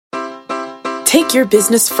Take your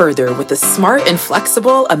business further with the smart and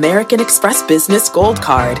flexible American Express Business Gold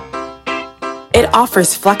Card. It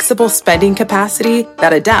offers flexible spending capacity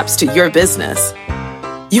that adapts to your business.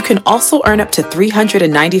 You can also earn up to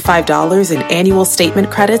 $395 in annual statement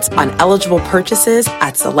credits on eligible purchases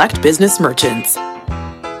at select business merchants.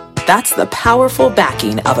 That's the powerful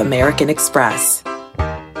backing of American Express.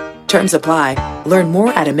 Terms apply. Learn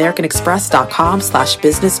more at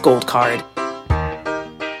americanexpress.com/business gold card.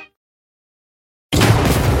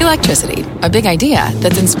 Electricity, a big idea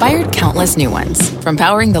that's inspired countless new ones. From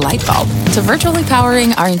powering the light bulb to virtually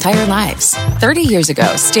powering our entire lives. 30 years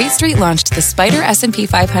ago, State Street launched the Spider S&P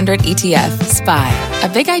 500 ETF, SPY. A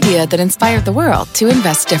big idea that inspired the world to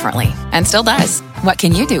invest differently. And still does. What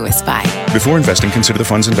can you do with SPY? Before investing, consider the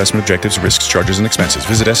fund's investment objectives, risks, charges, and expenses.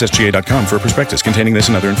 Visit ssga.com for a prospectus containing this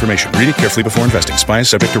and other information. Read it carefully before investing. SPY is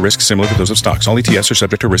subject to risks similar to those of stocks. All ETFs are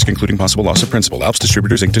subject to risk, including possible loss of principal. Alps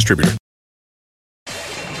Distributors, Inc. Distributor.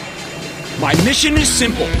 My mission is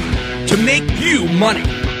simple, to make you money.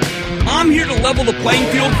 I'm here to level the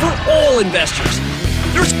playing field for all investors.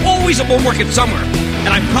 There's always a bull market somewhere, and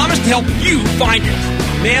I promise to help you find it.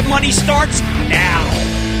 Mad Money starts now.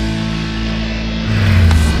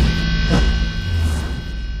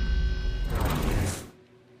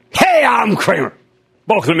 Hey, I'm Cramer.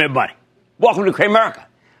 Welcome to Mad Money. Welcome to Cramerica.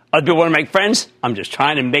 Other people want to make friends? I'm just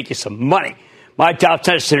trying to make you some money. My job's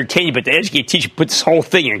not just to entertain you, but to educate, teach you, put this whole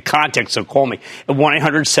thing in context. So call me at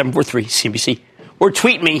 1-800-743-CNBC or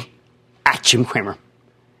tweet me at Jim Cramer.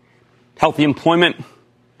 Healthy employment,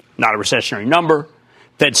 not a recessionary number.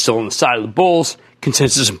 Fed's still on the side of the bulls.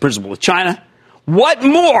 Consensus in principle with China. What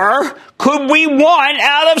more could we want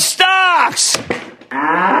out of stocks?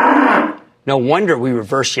 No wonder we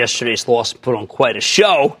reversed yesterday's loss and put on quite a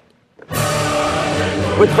show.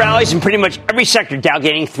 With rallies in pretty much every sector, Dow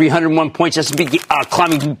gaining 301 points, S&P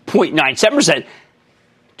climbing 0.97%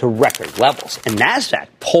 to record levels. And NASDAQ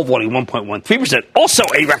pole vaulting 1.13%, also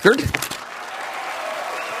a record.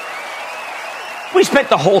 We spent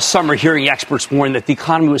the whole summer hearing experts warn that the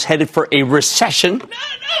economy was headed for a recession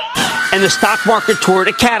and the stock market toward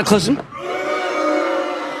a cataclysm.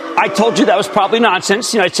 I told you that was probably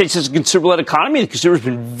nonsense. The United States is a consumer-led economy. The consumer's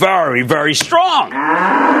been very, very strong.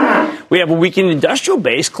 We have a weakened industrial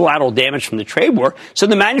base, collateral damage from the trade war. So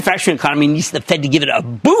the manufacturing economy needs the Fed to give it a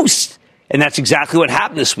boost. And that's exactly what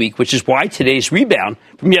happened this week, which is why today's rebound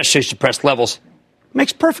from yesterday's depressed levels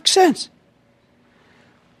makes perfect sense.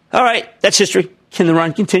 All right, that's history. Can the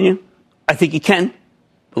run continue? I think it can.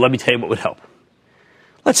 But let me tell you what would help.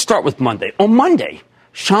 Let's start with Monday. On Monday,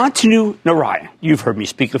 Shantanu Narayan, you've heard me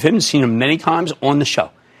speak of him and seen him many times on the show.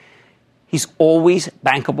 He's always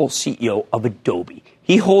bankable CEO of Adobe.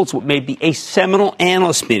 He holds what may be a seminal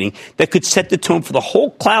analyst meeting that could set the tone for the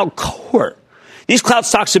whole cloud cohort. These cloud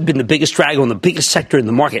stocks have been the biggest drag on the biggest sector in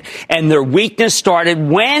the market, and their weakness started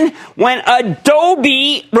when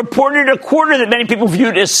Adobe reported a quarter that many people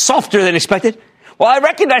viewed as softer than expected. Well, I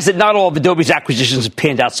recognize that not all of Adobe's acquisitions have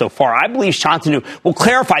panned out so far. I believe Shantanu will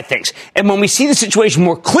clarify things. And when we see the situation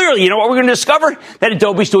more clearly, you know what we're going to discover? That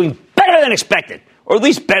Adobe's doing better than expected, or at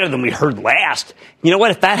least better than we heard last. You know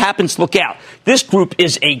what? If that happens, look out. This group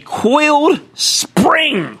is a coiled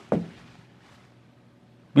spring.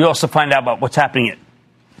 We also find out about what's happening at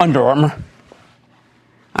Under Armour.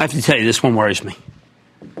 I have to tell you, this one worries me.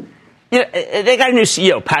 They got a new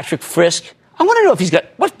CEO, Patrick Frisk. I want to know if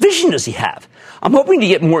what vision does he have? I'm hoping to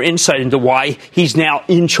get more insight into why he's now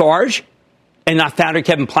in charge and not founder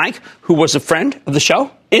Kevin Plank, who was a friend of the show,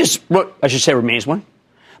 remains one.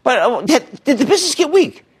 But did the business get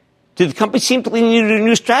weak? Did the company seem to need a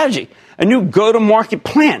new strategy, a new go-to-market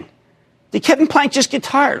plan? Did Kevin Plank just get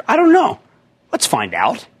tired? I don't know. Let's find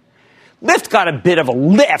out. Lyft got a bit of a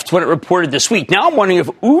lift when it reported this week. Now I'm wondering if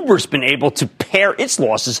Uber's been able to pare its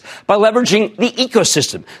losses by leveraging the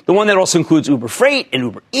ecosystem, the one that also includes Uber Freight and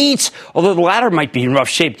Uber Eats, although the latter might be in rough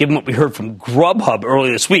shape given what we heard from Grubhub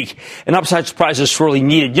earlier this week. An upside surprise is sorely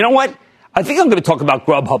needed. You know what? I think I'm going to talk about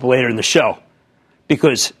Grubhub later in the show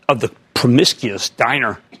because of the promiscuous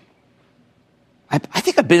diner. I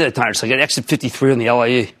think I've been at the diner. It's like at exit 53 on the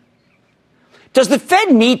LIE. Does the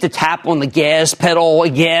Fed need to tap on the gas pedal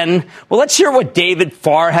again? Well, let's hear what David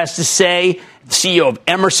Farr has to say, the CEO of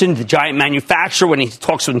Emerson, the giant manufacturer, when he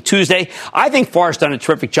talks on Tuesday. I think Farr's done a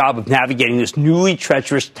terrific job of navigating this newly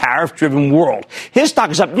treacherous, tariff-driven world. His stock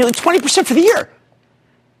is up nearly 20% for the year.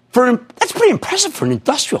 That's pretty impressive for an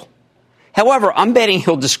industrial. However, I'm betting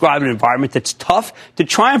he'll describe an environment that's tough to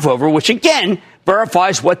triumph over, which, again,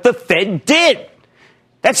 verifies what the Fed did.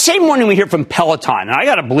 That same morning we hear from Peloton, and I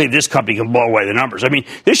got to believe this company can blow away the numbers. I mean,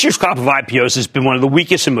 this year's crop of IPOs has been one of the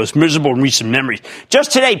weakest and most miserable in recent memories.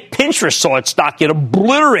 Just today, Pinterest saw its stock get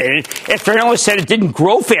obliterated after analysts said it didn't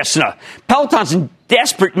grow fast enough. Peloton's in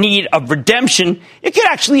desperate need of redemption. It could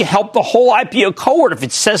actually help the whole IPO cohort if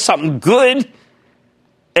it says something good.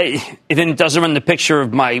 And then it doesn't run the picture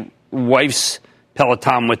of my wife's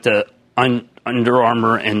Peloton with the Under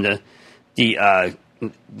Armour and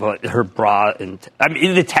her bra and I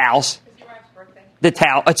mean the towels. It's your wife's birthday. The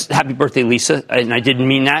towel. It's happy birthday, Lisa, and I didn't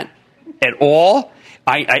mean that at all.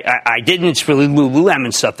 I didn't. It's really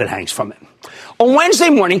Lululemon stuff that hangs from it. On Wednesday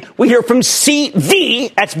morning, we hear from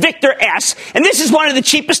CV. That's Victor S. And this is one of the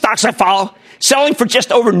cheapest stocks I follow, selling for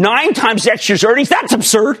just over 9 times next year's earnings. That's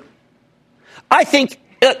absurd. I think.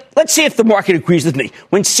 Let's see if the market agrees with me.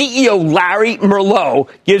 When CEO Larry Merlo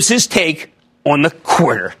gives his take on the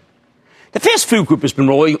quarter. The fast food group has been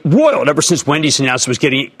roiled ever since Wendy's announced it was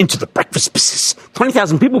getting into the breakfast business.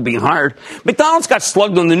 20,000 people being hired. McDonald's got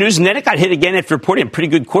slugged on the news, and then it got hit again after reporting a pretty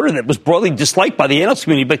good quarter that was broadly disliked by the analyst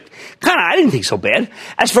community, but I didn't think so bad.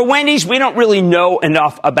 As for Wendy's, we don't really know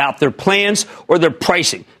enough about their plans or their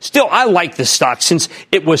pricing. Still, I like this stock since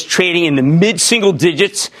it was trading in the mid-single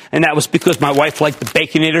digits, and that was because my wife liked the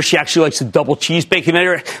Baconator. She actually likes the double cheese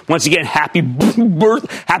Baconator. Once again, happy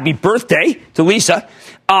birthday to Lisa.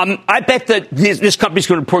 I bet that this company's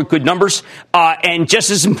going to report good numbers. And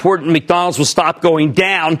just as important, McDonald's will stop going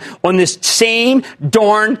down on this same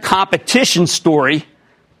darn competition story.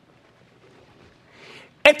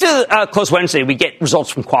 After close Wednesday, we get results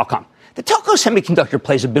from Qualcomm. The telco semiconductor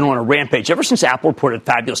plays have been on a rampage ever since Apple reported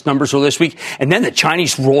fabulous numbers earlier this week, and then the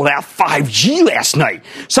Chinese rolled out 5G last night.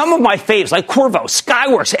 Some of my faves, like Qorvo,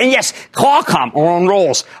 Skyworks, and yes, Qualcomm are on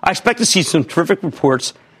rolls. I expect to see some terrific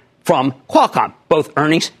reports from Qualcomm, both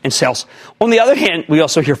earnings and sales. On the other hand, we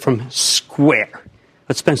also hear from Square.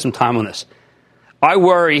 Let's spend some time on this. I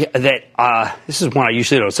worry that, this is one I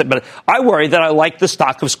usually don't say, but I worry that I like the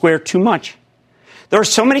stock of Square too much. There are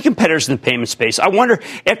so many competitors in the payment space. I wonder,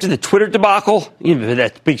 after the Twitter debacle,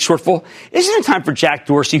 that big shortfall, isn't it time for Jack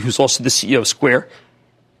Dorsey, who's also the CEO of Square,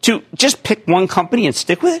 to just pick one company and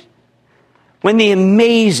stick with it? When the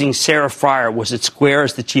amazing Sarah Friar was at Square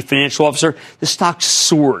as the chief financial officer, the stock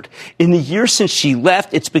soared. In the year since she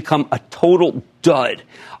left, it's become a total dud.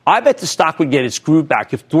 I bet the stock would get its groove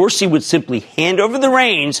back if Dorsey would simply hand over the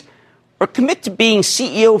reins or commit to being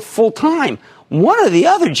CEO full time. One or the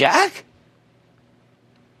other, Jack.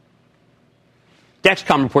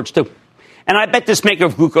 Dexcom reports too. And I bet this maker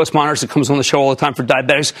of glucose monitors that comes on the show all the time for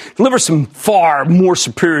diabetics delivers some far more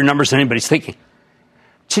superior numbers than anybody's thinking.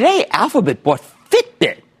 Today, Alphabet bought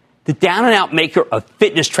Fitbit, the down-and-out maker of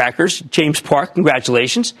fitness trackers. James Park,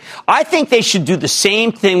 congratulations. I think they should do the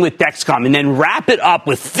same thing with Dexcom and then wrap it up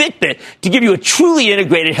with Fitbit to give you a truly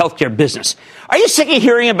integrated healthcare business. Are you sick of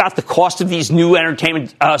hearing about the cost of these new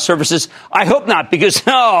entertainment services? I hope not, because,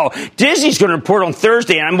 Disney's going to report on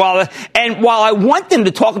Thursday. And while I want them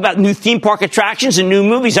to talk about new theme park attractions and new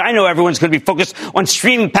movies, I know everyone's going to be focused on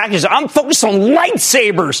streaming packages. I'm focused on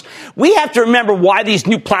lightsabers. We have to remember why these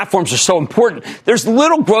new platforms are so important. There's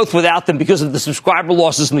little growth without them because of the subscriber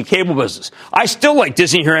losses in the cable business. I still like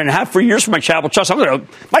Disney here and have for years for my charitable trust.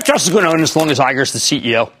 My trust is going to own as long as Iger's the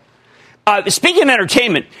CEO. Speaking of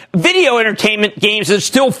entertainment, video entertainment games are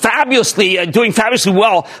still doing fabulously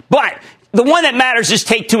well, but the one that matters is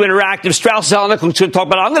Take-Two Interactive. Strauss Zelnick, who's going to talk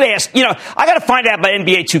about it. I'm going to ask, I got to find out about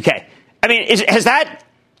NBA 2K. I mean, has that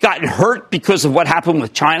gotten hurt because of what happened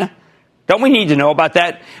with China? Don't we need to know about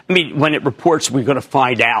that? I mean, when it reports, we're going to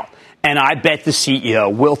find out. And I bet the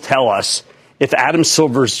CEO will tell us if Adam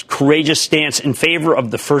Silver's courageous stance in favor of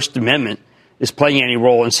the First Amendment is playing any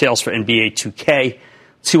role in sales for NBA 2K.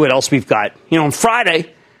 See what else we've got. On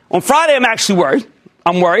Friday, I'm actually worried.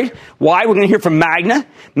 I'm worried. Why? We're going to hear from Magna.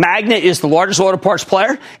 Magna is the largest auto parts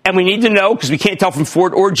player, and we need to know, because we can't tell from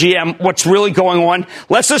Ford or GM, what's really going on.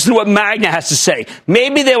 Let's listen to what Magna has to say.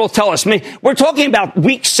 Maybe they will tell us. We're talking about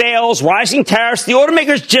weak sales, rising tariffs. The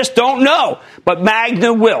automakers just don't know, but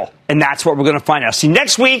Magna will, and that's what we're going to find out. See,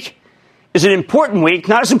 next week is an important week,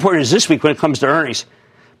 not as important as this week when it comes to earnings,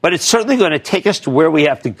 but it's certainly going to take us to where we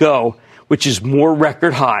have to go, which is more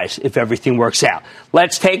record highs if everything works out.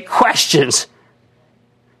 Let's take questions.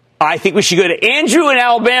 I think we should go to Andrew in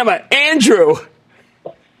Alabama. Andrew.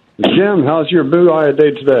 Jim, how's your Blue Eye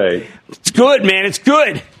day today? It's good, man. It's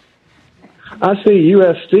good. I see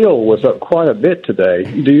U.S. Steel was up quite a bit today.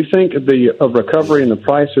 Do you think the recovery in the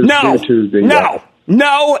prices due to the...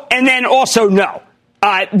 No, and then also no.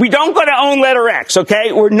 We don't go to own letter X,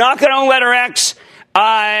 okay? We're not going to own letter X.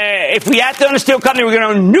 If we have to own a steel company, we're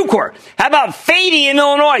going to own Nucor. How about Fady in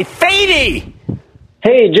Illinois? Fady!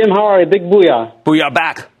 Hey, Jim, how are you? Big booyah. Booyah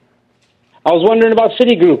back. I was wondering about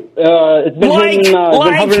Citigroup. It's been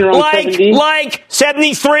hovering around 70. Like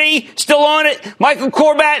 73, still on it. Michael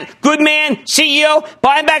Corbat, good man, CEO,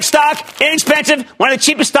 buying back stock, inexpensive, one of the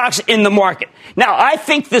cheapest stocks in the market. Now, I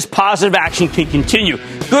think this positive action can continue.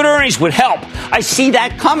 Good earnings would help. I see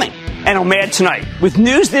that coming. And I'm mad tonight. With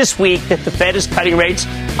news this week that the Fed is cutting rates,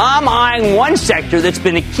 I'm eyeing one sector that's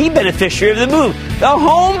been a key beneficiary of the move, the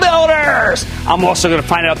home builders. I'm also going to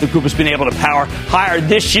find out if the group has been able to power higher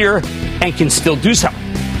this year and can still do so.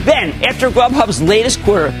 Then, after Grubhub's latest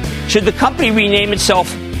quarter, should the company rename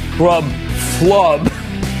itself Grubflub?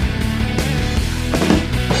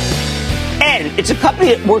 And it's a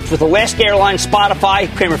company that works with Alaska Airlines, Spotify,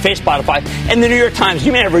 Kramer faced Spotify, and the New York Times.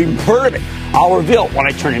 You may have even heard of it. I'll reveal it when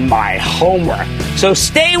I turn in my homework. So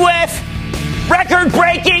stay with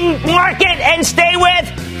record-breaking market and stay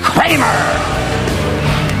with Kramer.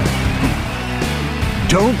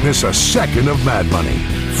 Don't miss a second of Mad Money.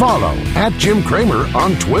 Follow @Jim Kramer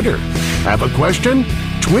on Twitter. Have a question?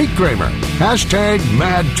 Tweet Kramer.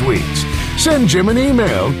 #MadTweets. Send Jim an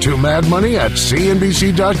email to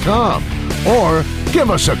madmoney@cnbc.com or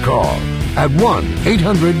give us a call at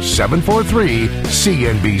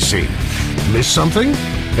 1-800-743-CNBC. Miss something?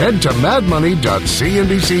 Head to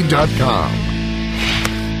madmoney.cnbc.com.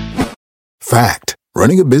 Fact.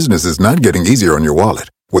 Running a business is not getting easier on your wallet.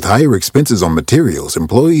 With higher expenses on materials,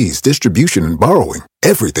 employees, distribution, and borrowing,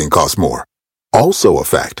 everything costs more. Also a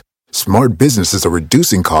fact. Smart businesses are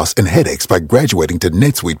reducing costs and headaches by graduating to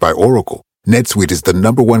NetSuite by Oracle. NetSuite is the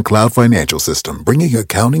 #1 cloud financial system, bringing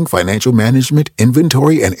accounting, financial management,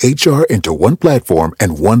 inventory, and HR into one platform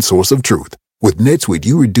and one source of truth. With NetSuite,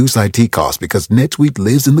 you reduce IT costs because NetSuite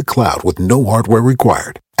lives in the cloud with no hardware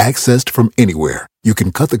required, accessed from anywhere. You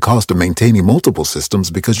can cut the cost of maintaining multiple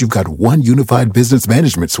systems because you've got one unified business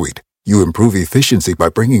management suite. You improve efficiency by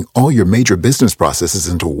bringing all your major business processes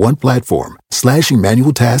into one platform, slashing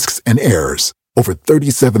manual tasks and errors. Over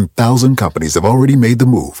 37,000 companies have already made the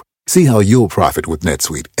move. See how you'll profit with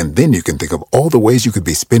NetSuite, and then you can think of all the ways you could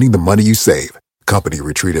be spending the money you save. Company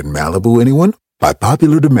retreat in Malibu, anyone? By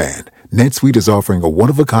popular demand, NetSuite is offering a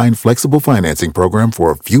one-of-a-kind flexible financing program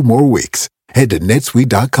for a few more weeks. Head to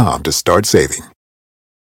netsuite.com to start saving.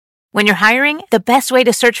 When you're hiring, the best way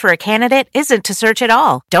to search for a candidate isn't to search at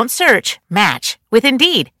all. Don't search, match with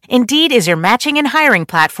Indeed. Indeed is your matching and hiring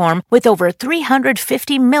platform with over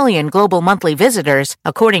 350 million global monthly visitors,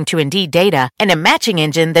 according to Indeed data, and a matching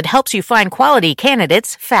engine that helps you find quality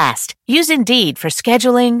candidates fast. Use Indeed for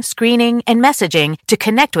scheduling, screening, and messaging to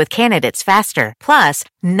connect with candidates faster. Plus,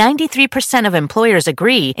 93% of employers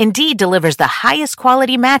agree Indeed delivers the highest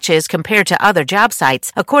quality matches compared to other job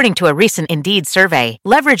sites, according to a recent Indeed survey.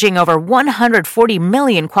 Leveraging over 140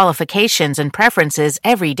 million qualifications and preferences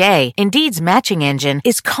every day, Indeed's matching engine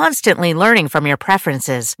is constantly learning from your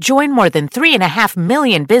preferences. Join more than 3.5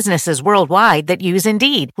 million businesses worldwide that use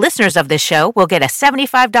Indeed. Listeners of this show will get a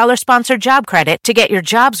 $75 sponsored job credit to get your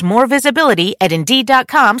jobs more visibility at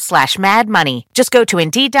Indeed.com/madmoney. Just go to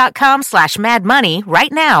Indeed.com/madmoney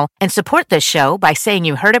right now and support this show by saying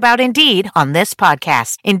you heard about Indeed on this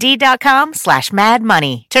podcast.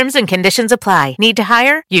 Indeed.com/madmoney. Terms and conditions apply. Need to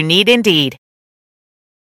hire? You need Indeed.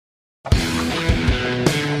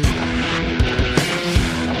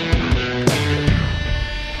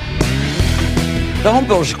 The home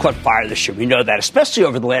builders have caught fire this year. We know that, especially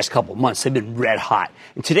over the last couple of months. They've been red hot.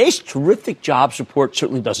 And today's terrific jobs report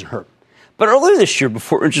certainly doesn't hurt. But earlier this year,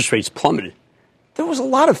 before interest rates plummeted, there was a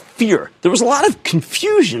lot of fear. There was a lot of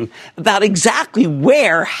confusion about exactly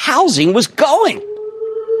where housing was going.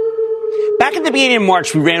 Back at the beginning of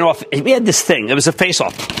March, we had this thing. It was a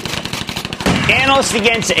face-off. Analysts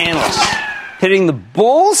against analysts, hitting the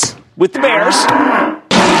bulls with the bears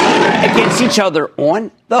against each other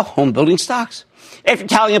on the home building stocks. After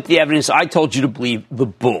tallying up the evidence, I told you to believe the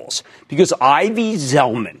bulls because Ivy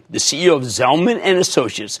Zelman, the CEO of Zelman &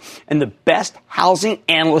 Associates and the best housing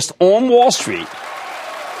analyst on Wall Street,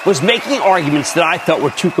 was making arguments that I thought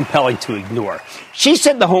were too compelling to ignore. She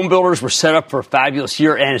said the home builders were set up for a fabulous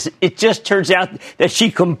year, and it just turns out that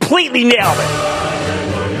she completely nailed it.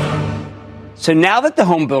 So now that the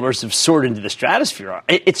home builders have soared into the stratosphere,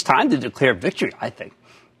 it's time to declare victory, I think.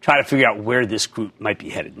 Try to figure out where this group might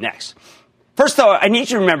be headed next. First, though, I need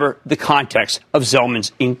you to remember the context of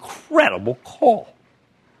Zelman's incredible call.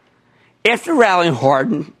 After rallying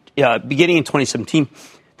hard beginning in 2017,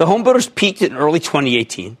 the home builders peaked in early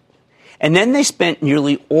 2018, and then they spent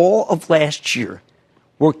nearly all of last year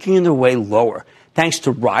working their way lower, thanks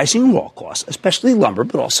to rising raw costs, especially lumber,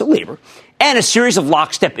 but also labor, and a series of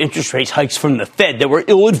lockstep interest rate hikes from the Fed that were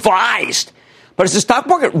ill-advised. But as the stock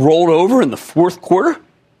market rolled over in the fourth quarter,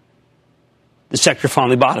 the sector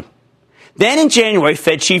finally bottomed. Then in January,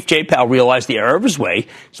 Fed Chief Jay Powell realized the error of his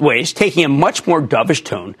ways, taking a much more dovish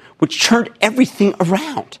tone, which turned everything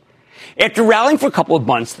around. After rallying for a couple of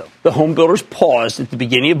months, though, the home builders paused at the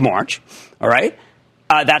beginning of March. All right.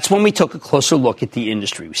 That's when we took a closer look at the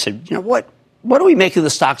industry. We said, you know what? What do we make of the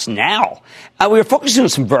stocks now? We were focusing on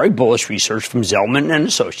some very bullish research from Zelman and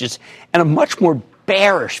Associates and a much more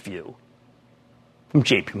bearish view from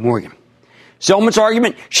J.P. Morgan. Zelman's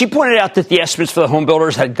argument, she pointed out that the estimates for the home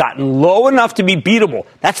builders had gotten low enough to be beatable.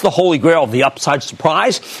 That's the holy grail of the upside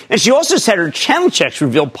surprise. And she also said her channel checks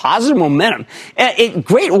revealed positive momentum and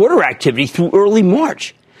great order activity through early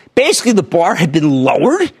March. Basically, the bar had been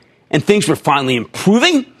lowered and things were finally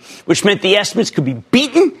improving, which meant the estimates could be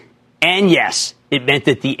beaten. And yes, it meant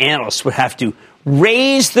that the analysts would have to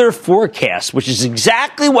raise their forecast, which is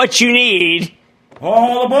exactly what you need.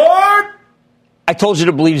 All aboard! I told you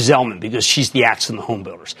to believe Zelman because she's the axe in the home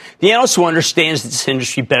builders. The analyst who understands this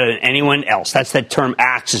industry better than anyone else. That's that term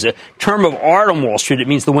axe is a term of art on Wall Street. It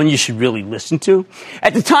means the one you should really listen to.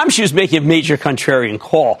 At the time, she was making a major contrarian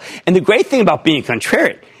call. And the great thing about being a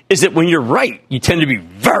contrarian is that when you're right, you tend to be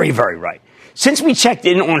very, very right. Since we checked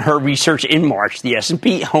in on her research in March, the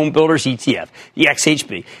S&P Home Builders ETF, the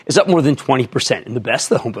XHB, is up more than 20%. And the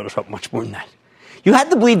best of the home builders are up much more than that. You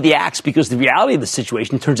had to believe the axe because the reality of the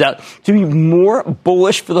situation turns out to be more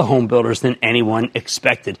bullish for the home builders than anyone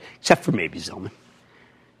expected, except for maybe Zelman.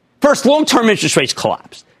 First, long-term interest rates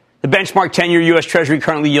collapsed. The benchmark 10-year U.S. Treasury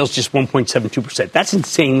currently yields just 1.72%. That's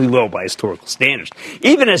insanely low by historical standards,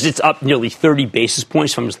 even as it's up nearly 30 basis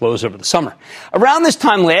points from its lows over the summer. Around this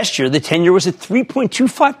time last year, the 10-year was at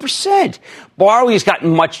 3.25%. Borrowing has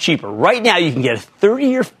gotten much cheaper. Right now, you can get a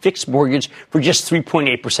 30-year fixed mortgage for just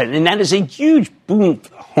 3.8%, and that is a huge boom for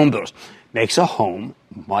the home builders. Makes a home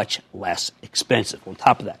much less expensive. On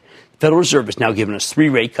top of that, the Federal Reserve has now given us 3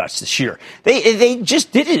 rate cuts this year. They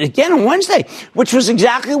just did it again on Wednesday, which was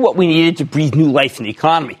exactly what we needed to breathe new life in the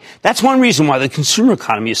economy. That's one reason why the consumer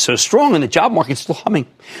economy is so strong and the job market's still humming.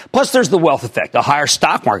 Plus, there's the wealth effect. A higher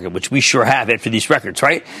stock market, which we sure have after these records,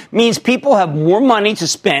 right, means people have more money to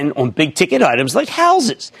spend on big-ticket items like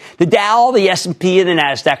houses. The Dow, the S&P, and the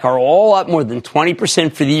NASDAQ are all up more than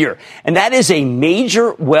 20% for the year. And that is a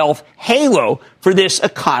major wealth halo for this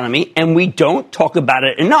economy, and we don't talk about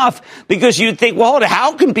it enough because you'd think, well,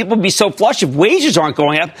 how can people be so flush if wages aren't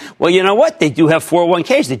going up? Well, you know what? They do have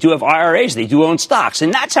 401ks. They do have IRAs. They do own stocks.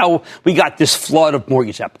 And that's how we got this flood of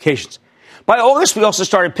mortgage applications. By August, we also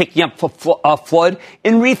started picking up a flood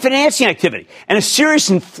in refinancing activity and a serious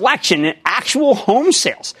inflection in actual home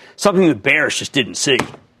sales, something the bears just didn't see.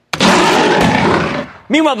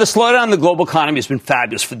 Meanwhile, the slowdown in the global economy has been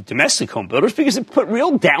fabulous for the domestic home builders because it put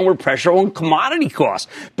real downward pressure on commodity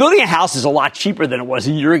costs. Building a house is a lot cheaper than it was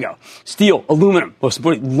a year ago. Steel, aluminum, most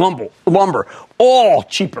importantly, lumber, all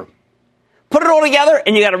cheaper. Put it all together,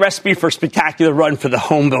 and you got a recipe for a spectacular run for the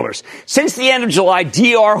home builders. Since the end of July,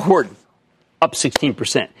 D.R. Horton, up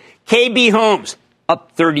 16%. KB Homes,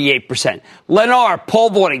 up 38%. Lennar, pole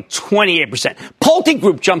vaulting, 28%. Pulte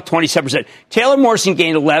Group jumped 27%. Taylor Morrison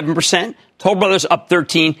gained 11%. Toll Brothers up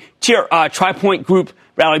 13%. TriPoint Group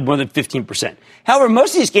rallied more than 15%. However,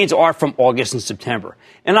 most of these gains are from August and September.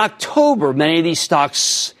 In October, many of these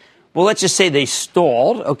stocks, well, let's just say they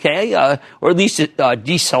stalled, okay, or at least it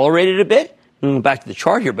decelerated a bit. We'll go back to the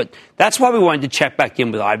chart here, but that's why we wanted to check back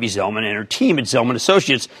in with Ivy Zelman and her team at Zelman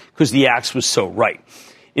Associates because the axe was so right.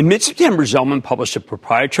 In mid-September, Zelman published a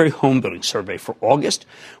proprietary home building survey for August,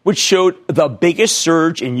 which showed the biggest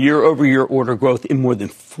surge in year-over-year order growth in more than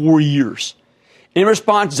 4 years. In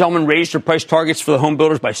response, Zelman raised her price targets for the home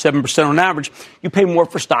builders by 7% on average. You pay more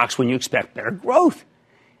for stocks when you expect better growth.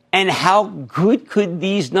 And how good could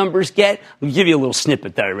these numbers get? I'll give you a little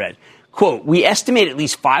snippet that I read. Quote, we estimate at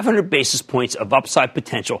least 500 basis points of upside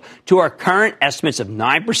potential to our current estimates of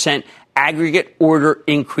 9% aggregate order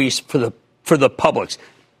increase for the Publix.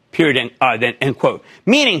 Period, end quote.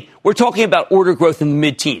 Meaning, we're talking about order growth in the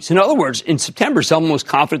mid-teens. In other words, in September, Zelman was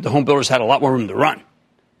confident the home builders had a lot more room to run.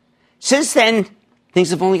 Since then, things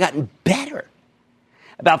have only gotten better.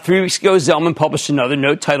 About 3 weeks ago, Zelman published another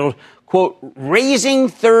note titled, quote, raising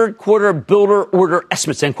third quarter builder order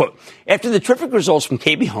estimates, end quote. After the terrific results from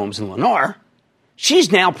KB Homes and Lennar,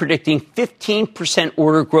 she's now predicting 15%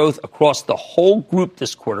 order growth across the whole group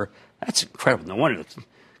this quarter. That's incredible. No wonder the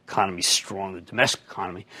economy's strong, the domestic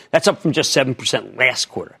economy. That's up from just 7% last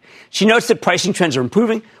quarter. She notes that pricing trends are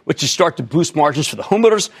improving, which will start to boost margins for the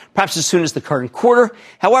homebuilders, perhaps as soon as the current quarter.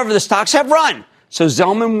 However, the stocks have run. So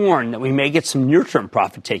Zelman warned that we may get some near-term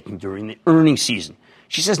profit-taking during the earnings season.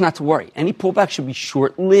 She says not to worry. Any pullback should be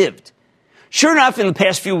short-lived. Sure enough, in the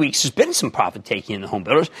past few weeks, there's been some profit taking in the home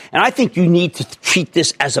builders, and I think you need to treat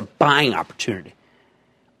this as a buying opportunity.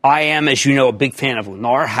 I am, as you know, a big fan of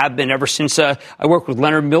Lennar, have been ever since I worked with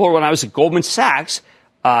Leonard Miller when I was at Goldman Sachs.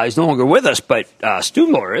 He's no longer with us, but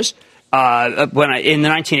Stu Miller is. In the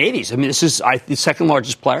 1980s. I mean, this is the second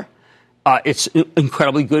largest player. It's an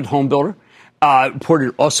incredibly good home builder. Reported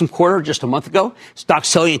an awesome quarter just a month ago. Stock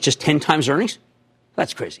selling at just 10 times earnings.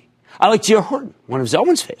 That's crazy. I like D.R. Horton, one of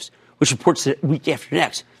Zelman's faves, which reports the week after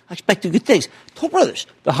next. I expected good things. Toll Brothers,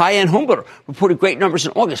 the high-end home builder, reported great numbers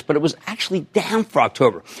in August, but it was actually down for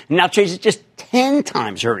October. And now trades at just 10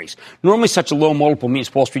 times earnings. Normally such a low multiple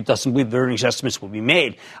means Wall Street doesn't believe the earnings estimates will be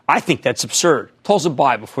made. I think that's absurd. Toll's a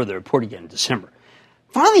buy before they report again in December.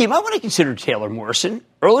 Finally, you might want to consider Taylor Morrison.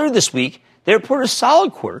 Earlier this week, they reported a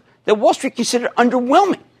solid quarter that Wall Street considered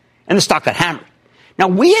underwhelming, and the stock got hammered. Now,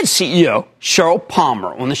 we had CEO Sheryl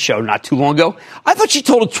Palmer on the show not too long ago. I thought she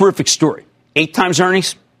told a terrific story. 8 times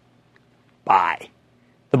earnings? Buy.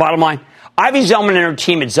 The bottom line, Ivy Zelman and her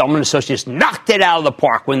team at Zelman Associates knocked it out of the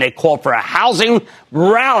park when they called for a housing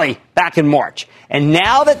rally back in March. And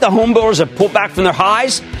now that the home builders have pulled back from their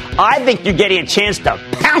highs, I think you're getting a chance to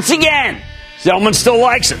pounce again. Zelman still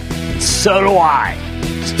likes it. So do I.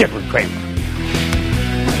 Stick with Cramer.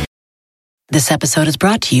 This episode is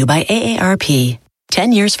brought to you by AARP.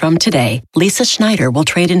 10 years from today, Lisa Schneider will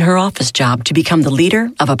trade in her office job to become the leader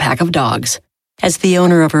of a pack of dogs. As the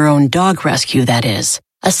owner of her own dog rescue, that is.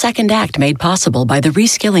 A second act made possible by the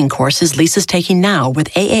reskilling courses Lisa's taking now with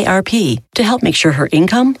AARP to help make sure her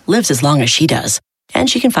income lives as long as she does. And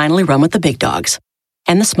she can finally run with the big dogs.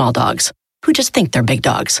 And the small dogs, who just think they're big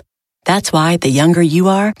dogs. That's why the younger you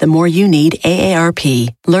are, the more you need AARP.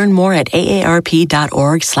 Learn more at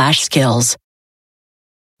aarp.org/skills.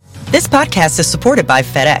 This podcast is supported by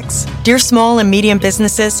FedEx. Dear small and medium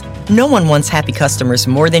businesses, no one wants happy customers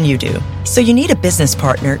more than you do. So you need a business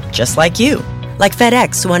partner just like you. Like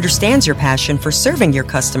FedEx, who understands your passion for serving your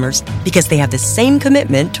customers because they have the same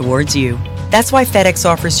commitment towards you. That's why FedEx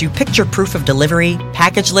offers you picture proof of delivery,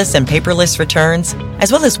 packageless and paperless returns,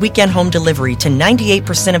 as well as weekend home delivery to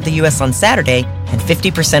 98% of the U.S. on Saturday and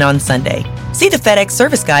 50% on Sunday. See the FedEx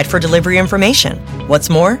service guide for delivery information. What's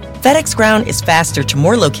more, FedEx Ground is faster to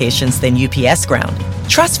more locations than UPS Ground.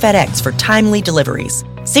 Trust FedEx for timely deliveries.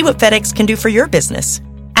 See what FedEx can do for your business.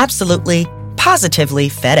 Absolutely, positively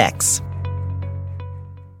FedEx.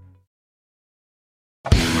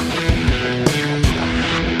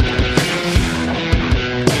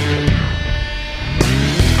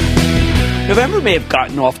 November may have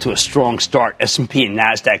gotten off to a strong start. S&P and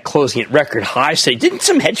NASDAQ closing at record highs today. Didn't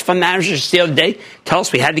some hedge fund managers the other day tell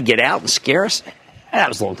us we had to get out and scare us? That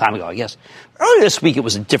was a long time ago, I guess. Earlier this week, it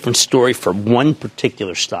was a different story for one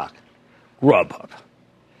particular stock, Grubhub.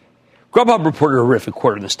 Grubhub reported a horrific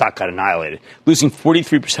quarter and the stock got annihilated, losing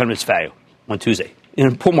 43% of its value on Tuesday. In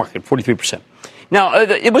a bull market, 43%. Now,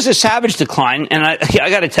 it was a savage decline, and I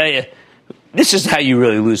got to tell you, this is how you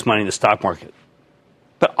really lose money in the stock market.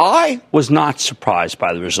 But I was not surprised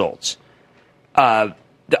by the results. I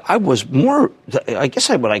was more, I guess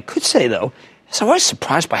what I could say, though, is I was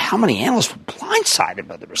surprised by how many analysts were blindsided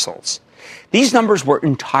by the results. These numbers were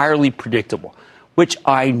entirely predictable, which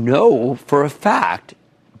I know for a fact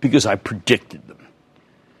because I predicted them.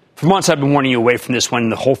 For months, I've been warning you away from this one in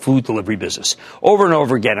the whole food delivery business. Over and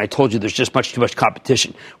over again, I told you there's just too much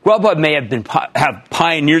competition. Grubhub may have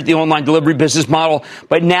pioneered the online delivery business model,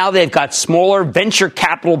 but now they've got smaller venture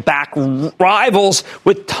capital-backed rivals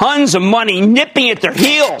with tons of money nipping at their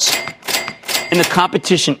heels. And the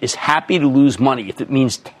competition is happy to lose money if it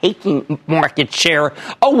means taking market share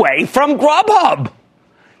away from Grubhub.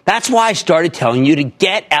 That's why I started telling you to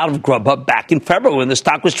get out of Grubhub back in February when the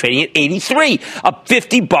stock was trading at 83, up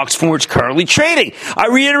 $50 from where it's currently trading. I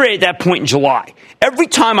reiterated that point in July. Every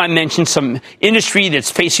time I mentioned some industry that's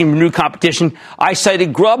facing renewed competition, I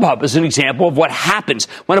cited Grubhub as an example of what happens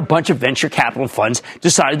when a bunch of venture capital funds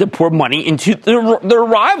decided to pour money into their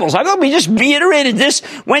rivals. I thought we just reiterated this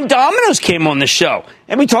when Domino's came on the show.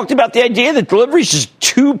 And we talked about the idea that delivery is just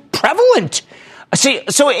too prevalent. See,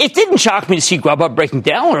 so it didn't shock me to see Grubhub breaking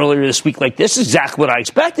down earlier this week like this. Exactly what I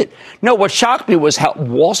expected. No, what shocked me was how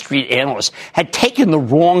Wall Street analysts had taken the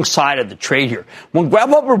wrong side of the trade here. When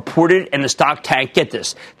Grubhub reported and the stock tanked, get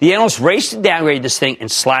this, the analysts raced to downgrade this thing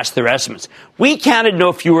and slashed their estimates. We counted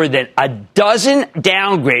no fewer than a dozen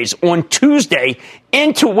downgrades on Tuesday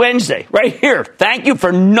into Wednesday. Right here. Thank you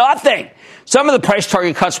for nothing. Some of the price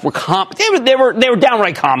target cuts were they were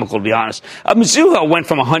downright comical, to be honest. Mizuho went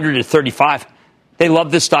from 100 to 35. They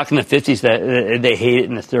love this stock in the 50s. They hate it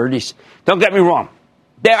in the 30s. Don't get me wrong.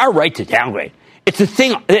 They are right to downgrade. It's the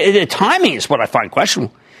thing. The timing is what I find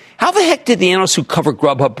questionable. How the heck did the analysts who cover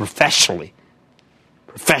Grubhub professionally,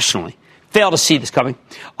 fail to see this coming?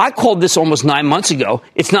 I called this almost 9 months ago.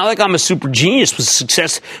 It's not like I'm a super genius with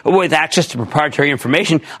success with access to proprietary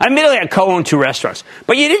information. I admittedly had co-owned 2 restaurants.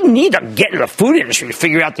 But you didn't need to get into the food industry to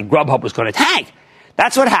figure out that Grubhub was going to tank.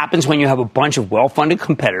 That's what happens when you have a bunch of well-funded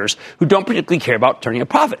competitors who don't particularly care about turning a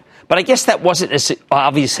profit. But I guess that wasn't as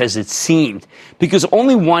obvious as it seemed, because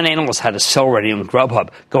only one analyst had a sell ready on Grubhub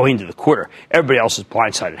going into the quarter. Everybody else is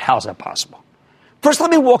blindsided. How is that possible? First, let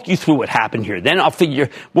me walk you through what happened here. Then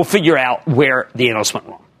we'll figure out where the analysts went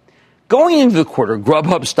wrong. Going into the quarter,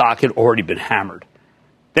 Grubhub stock had already been hammered.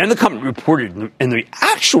 Then the company reported, and the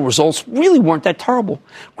actual results really weren't that terrible.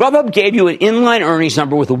 Grubhub gave you an inline earnings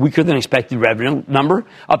number with a weaker than expected revenue number,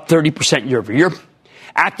 up 30% year over year.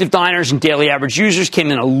 Active diners and daily average users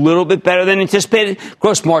came in a little bit better than anticipated.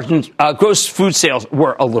 Gross food sales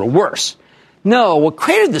were a little worse. No, what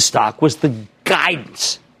created the stock was the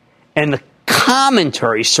guidance and the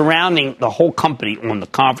commentary surrounding the whole company on the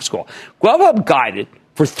conference call. Grubhub guided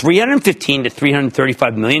for $315 to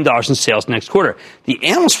 $335 million in sales next quarter. The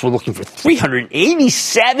analysts were looking for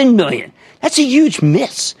 $387 million. That's a huge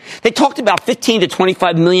miss. They talked about $15 to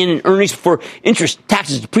 $25 million in earnings before interest,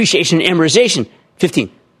 taxes, depreciation, and amortization.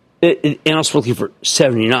 15. The analysts were looking for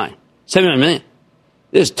 $79 million.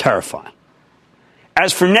 This is terrifying.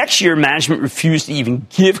 As for next year, management refused to even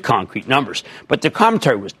give concrete numbers, but their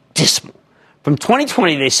commentary was dismal. From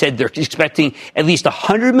 2020, they said they're expecting at least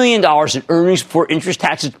 $100 million in earnings before interest,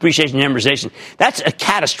 taxes, depreciation, and amortization. That's a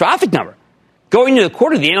catastrophic number. Going into the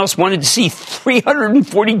quarter, the analysts wanted to see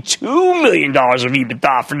 $342 million of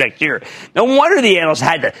EBITDA for next year. No wonder the analysts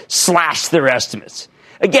had to slash their estimates.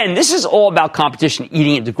 Again, this is all about competition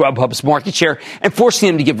eating into Grubhub's market share and forcing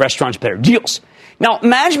them to give restaurants better deals. Now,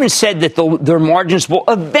 management said that their margins will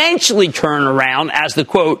eventually turn around as the,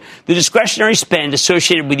 quote, the discretionary spend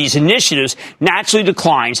associated with these initiatives naturally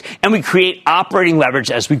declines and we create operating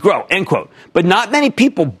leverage as we grow, end quote. But not many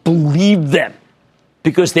people believe them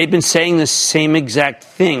because they've been saying the same exact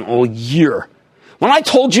thing all year. When I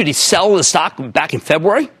told you to sell the stock back in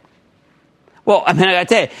February, well, I mean, I got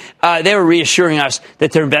to tell you, they were reassuring us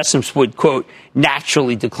that their investments would, quote,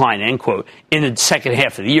 naturally decline, end quote, in the second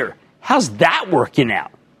half of the year. How's that working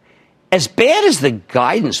out? As bad as the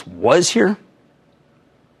guidance was here,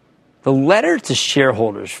 the letter to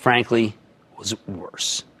shareholders, frankly, was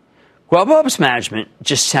worse. Grubhub's management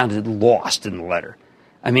just sounded lost in the letter.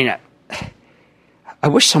 I mean, I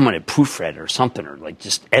wish someone had proofread or something or like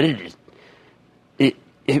just edited it.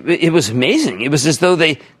 It was amazing. It was as though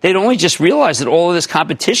they'd only just realized that all of this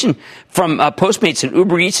competition from Postmates and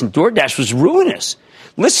Uber Eats and DoorDash was ruinous.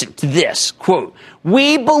 Listen to this, quote,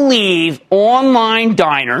 we believe online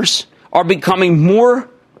diners are becoming more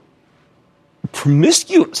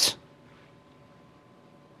promiscuous.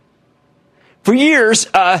 For years,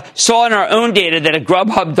 saw in our own data that a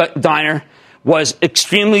Grubhub diner was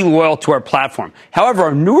extremely loyal to our platform. However,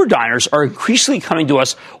 our newer diners are increasingly coming to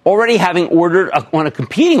us already having ordered on a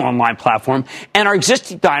competing online platform, and our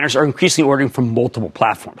existing diners are increasingly ordering from multiple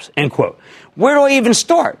platforms, end quote. Where do I even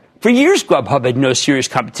start? For years, Grubhub had no serious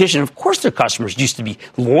competition. Of course, their customers used to be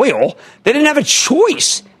loyal. They didn't have a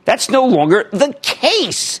choice. That's no longer the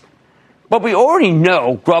case. But we already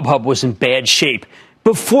know Grubhub was in bad shape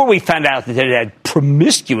before we found out that it had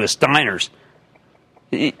promiscuous diners.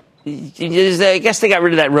 I guess they got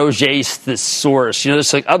rid of that Roget's thesaurus. You know,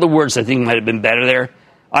 there's like other words I think might have been better there.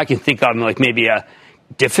 I can think of like maybe a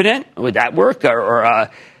diffident. Would that work? Or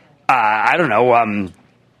I don't know,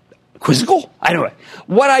 quizzical? Anyway,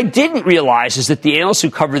 what I didn't realize is that the analysts who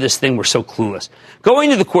cover this thing were so clueless.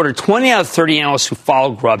 Going into the quarter, 20 out of 30 analysts who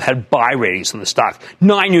followed Grub had buy ratings on the stock.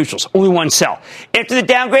 9 neutrals, only 1 sell. After the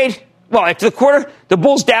downgrade, after the quarter, the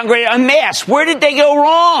bulls downgraded en masse. Where did they go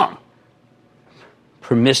wrong?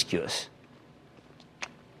 Promiscuous.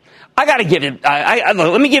 I got to give it.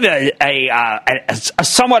 Let me give it a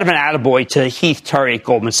somewhat of an attaboy to Heath Terry at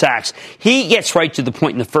Goldman Sachs. He gets right to the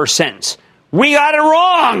point in the first sentence. We got it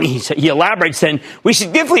wrong. He elaborates then. We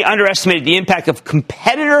significantly underestimated the impact of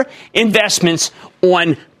competitor investments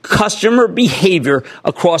on customer behavior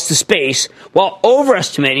across the space while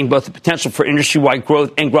overestimating both the potential for industry-wide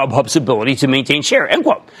growth and Grubhub's ability to maintain share, end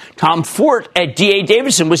quote. Tom Fort at D.A.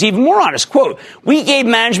 Davidson was even more honest, quote, we gave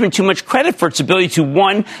management too much credit for its ability to,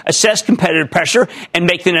 1, assess competitive pressure and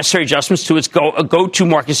make the necessary adjustments to its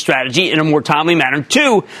go-to-market strategy in a more timely manner,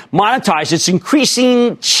 2, monetize its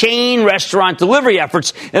increasing chain restaurant delivery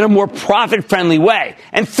efforts in a more profit-friendly way,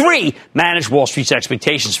 and 3, manage Wall Street's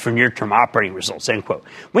expectations for near-term operating results, end quote.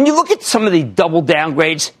 When you look at some of the double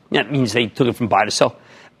downgrades, that means they took it from buy to sell,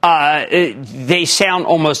 they sound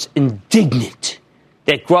almost indignant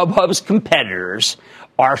that Grubhub's competitors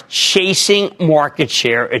are chasing market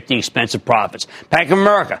share at the expense of profits. Bank of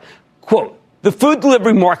America, quote, the food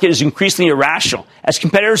delivery market is increasingly irrational as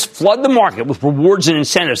competitors flood the market with rewards and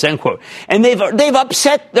incentives, end quote. And they're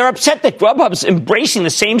upset that Grubhub's embracing the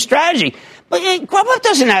same strategy. But Grubhub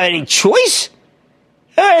doesn't have any choice.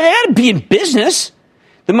 They got to be in business.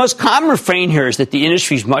 The most common refrain here is that the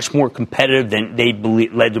industry is much more competitive than they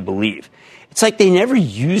led to believe. It's like they never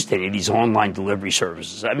used any of these online delivery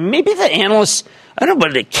services. I mean, maybe the analysts, I don't know,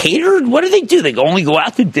 but they catered? What do? They only go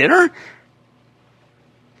out to dinner?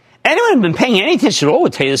 Anyone who's been paying any attention at all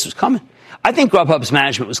would tell you this was coming. I think Grubhub's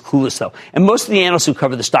management was clueless, though, and most of the analysts who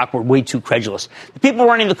cover the stock were way too credulous. The people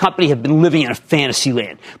running the company have been living in a fantasy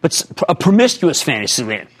land, but a promiscuous fantasy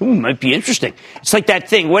land. Might be interesting. It's like that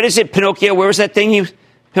thing. What is it, Pinocchio? Where was that thing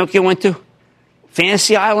Pinocchio went to?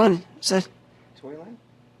 Fantasy Island? Is that?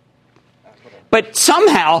 But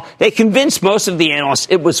somehow they convinced most of the analysts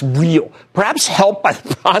it was real, perhaps helped by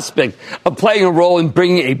the prospect of playing a role in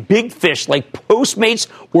bringing a big fish like Postmates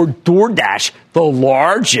or DoorDash, the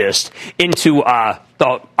largest, into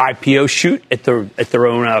the IPO shoot at their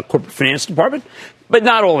own corporate finance department. But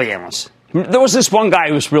not all the analysts. There was this one guy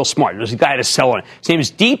who was real smart. There was a guy to sell on it. His name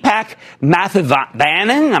is Deepak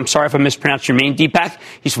Mathivanan. I'm sorry if I mispronounced your name, Deepak.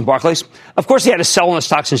 He's from Barclays. Of course, he had to sell on the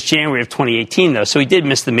stock since January of 2018, though, so he did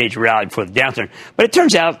miss the major rally before the downturn. But it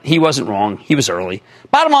turns out he wasn't wrong. He was early.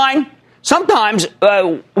 Bottom line, sometimes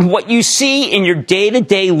what you see in your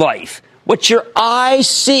day-to-day life, what your eyes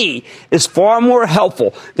see, is far more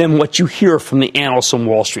helpful than what you hear from the analysts on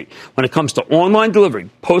Wall Street. When it comes to online delivery,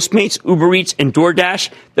 Postmates, Uber Eats, and DoorDash,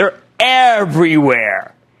 they're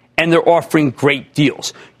everywhere, and they're offering great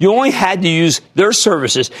deals. You only had to use their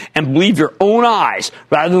services and believe your own eyes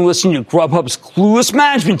rather than listening to Grubhub's clueless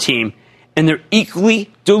management team and their equally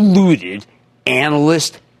deluded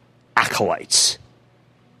analyst acolytes.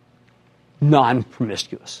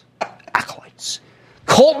 Non-promiscuous acolytes.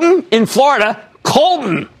 Colton in Florida.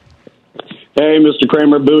 Colton. Hey, Mr.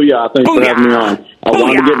 Cramer, booyah. Thanks for having me on. I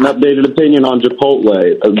wanted to get an updated opinion on Chipotle,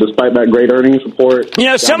 despite that great earnings report. You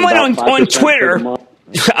know, someone on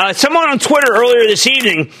Twitter earlier this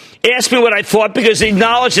evening asked me what I thought because they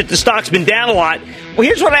acknowledged that the stock's been down a lot. Well,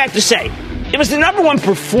 here's what I have to say. It was the number one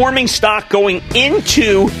performing stock going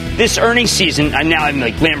into this earnings season. And now I'm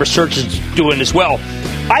like Lam Research is doing as well.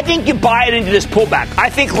 I think you buy it into this pullback. I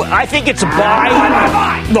think it's a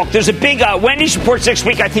buy. Look, there's a big Wendy's report next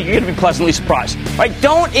week. I think you're going to be pleasantly surprised. Right?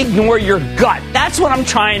 Don't ignore your gut. That's what I'm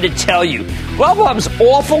trying to tell you. Grubhub's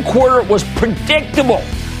awful quarter was predictable,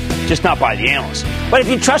 just not by the analysts. But if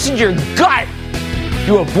you trusted your gut,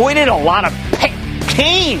 you avoided a lot of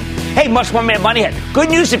pain. Hey, much more Mad Money Head. Good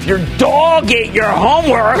news if your dog ate your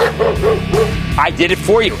homework. I did it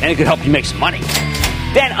for you, and it could help you make some money.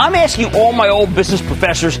 Then I'm asking all my old business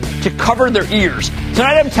professors to cover their ears.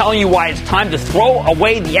 Tonight I'm telling you why it's time to throw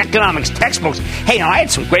away the economics textbooks. Hey, now I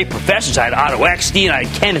had some great professors. I had Otto Eckstein, I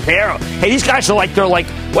had Kenneth Arrow. Hey, these guys are like,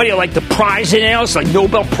 what do you like, the prize analysts, like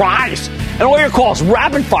Nobel Prize. And all your calls,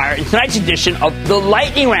 rapid fire, in tonight's edition of the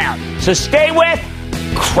Lightning Round. So stay with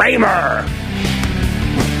Cramer.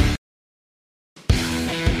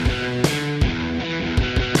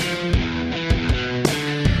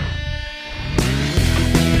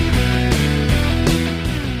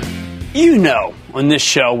 You know, on this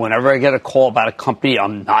show, whenever I get a call about a company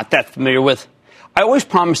I'm not that familiar with, I always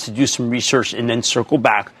promise to do some research and then circle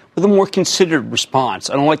back with a more considered response.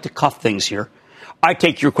 I don't like to cuff things here. I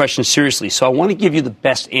take your questions seriously, so I want to give you the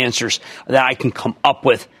best answers that I can come up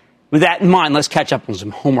with. With that in mind, let's catch up on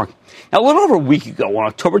some homework. Now, a little over a week ago, on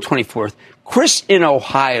October 24th, Chris in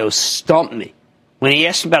Ohio stumped me when he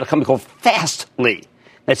asked me about a company called Fastly.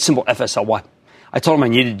 That's symbol FSLY. I told him I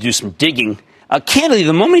needed to do some digging. Candidly,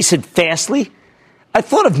 the moment he said Fastly, I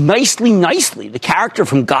thought of Nicely, the character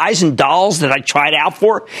from Guys and Dolls that I tried out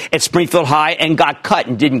for at Springfield High and got cut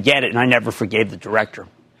and didn't get it, and I never forgave the director.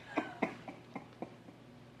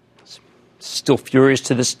 Still furious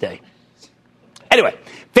to this day. Anyway,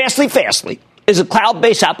 Fastly is a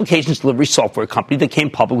cloud-based applications delivery software company that came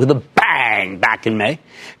public with a bang back in May.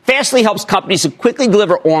 Fastly helps companies to quickly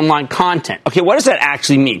deliver online content. Okay, what does that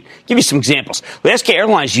actually mean? Give you some examples. Alaska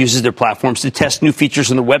Airlines uses their platforms to test new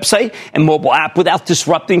features on the website and mobile app without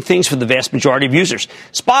disrupting things for the vast majority of users.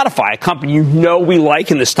 Spotify, a company you know we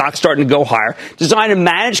like and the stock's starting to go higher, designed a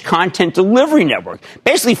managed content delivery network.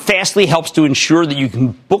 Basically, Fastly helps to ensure that you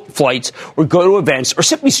can book flights or go to events or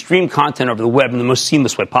simply stream content over the web in the most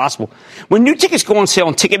seamless way possible. When new tickets go on sale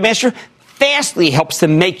on Ticketmaster, Fastly helps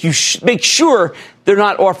them make sure they're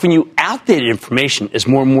not offering you outdated information as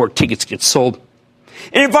more and more tickets get sold.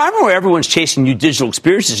 In an environment where everyone's chasing new digital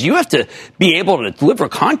experiences, you have to be able to deliver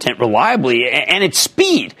content reliably and at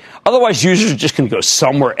speed. Otherwise, users are just going to go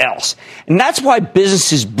somewhere else. And that's why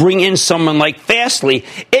businesses bring in someone like Fastly.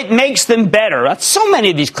 It makes them better. So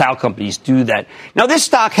many of these cloud companies do that. Now, this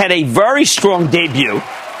stock had a very strong debut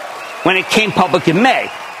when it came public in May.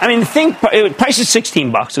 I mean, the price is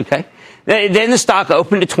 $16, okay? Then the stock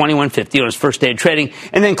opened at $21.50 on its first day of trading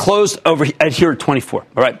and then closed over here at $24, all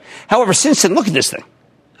right? However, since then, look at this thing.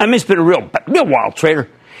 I mean, it's been a real wild trader.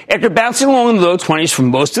 After bouncing along in the low 20s for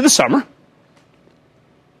most of the summer,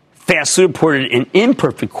 Fastly reported an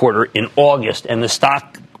imperfect quarter in August, and the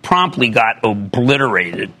stock promptly got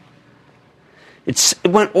obliterated. It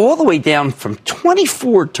went all the way down from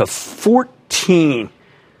 24 to 14.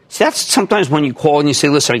 See, that's sometimes when you call and you say,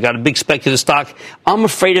 listen, I got a big speculative stock. I'm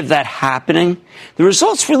afraid of that happening. The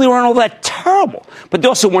results really weren't all that terrible, but they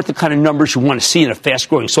also weren't the kind of numbers you want to see in a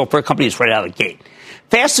fast-growing software company that's right out of the gate.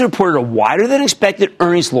 Fastly reported a wider-than-expected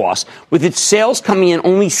earnings loss, with its sales coming in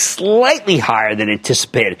only slightly higher than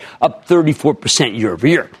anticipated, up 34%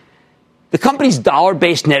 year-over-year. The company's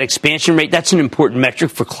dollar-based net expansion rate, that's an important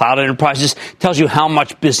metric for cloud enterprises, tells you how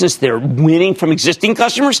much business they're winning from existing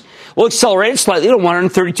customers, well, accelerated slightly to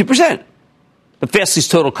 132%. But Fastly's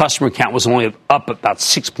total customer count was only up about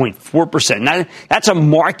 6.4%. Now, that's a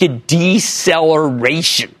market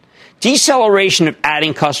deceleration. Deceleration of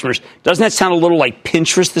adding customers. Doesn't that sound a little like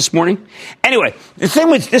Pinterest this morning? Anyway, the thing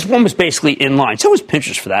was, this one was basically in line. So was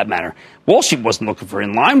Pinterest, for that matter. Wall Street wasn't looking for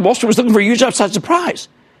in line. Wall Street was looking for a huge upside surprise.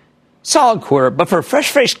 Solid quarter, but for a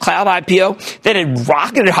fresh-faced cloud IPO that had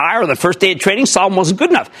rocketed higher on the first day of trading, solid wasn't good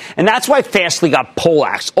enough. And that's why Fastly got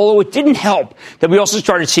poleaxed, although it didn't help that we also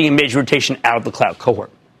started seeing a major rotation out of the cloud cohort.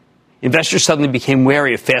 Investors suddenly became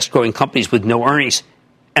wary of fast-growing companies with no earnings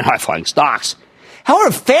and high-flying stocks.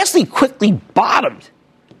 However, Fastly quickly bottomed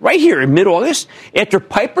right here in mid-August after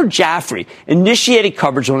Piper Jaffray initiated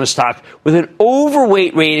coverage on the stock with an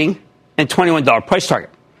overweight rating and $21 price target.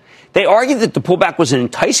 They argued that the pullback was an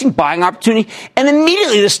enticing buying opportunity, and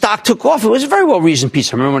immediately the stock took off. It was a very well-reasoned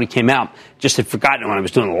piece. I remember when it came out. Just had forgotten it when I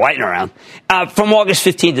was doing the lightning round. From August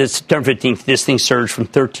 15th to September 15th, this thing surged from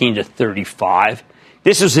 13 to 35.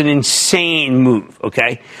 This was an insane move,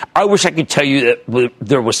 okay? I wish I could tell you that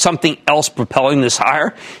there was something else propelling this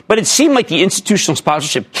higher, but it seemed like the institutional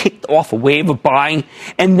sponsorship kicked off a wave of buying,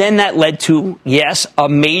 and then that led to, yes, a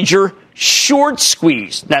major short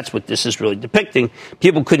squeeze. That's what this is really depicting.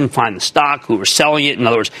 People couldn't find the stock who were selling it. In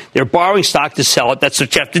other words, they're borrowing stock to sell it. That's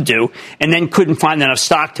what you have to do, and then couldn't find enough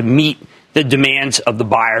stock to meet the demands of the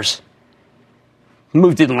buyers. The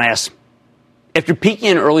move didn't last. After peaking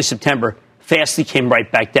in early September, Fastly came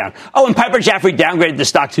right back down. Oh, and Piper Jaffray downgraded the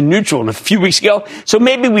stock to neutral a few weeks ago, so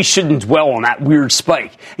maybe we shouldn't dwell on that weird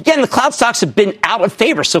spike. Again, the cloud stocks have been out of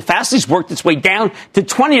favor, so Fastly's worked its way down to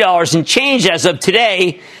 $20 and change as of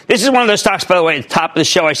today. This is one of those stocks, by the way, at the top of the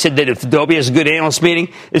show, I said that if Adobe has a good analyst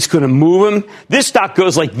meeting, it's going to move them. This stock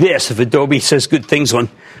goes like this if Adobe says good things on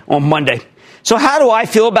Monday. So how do I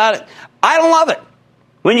feel about it? I don't love it.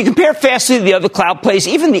 When you compare Fastly to the other cloud plays,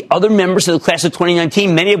 even the other members of the class of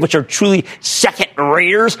 2019, many of which are truly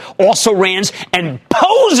second-raters, also-rans, and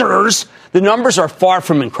posers, the numbers are far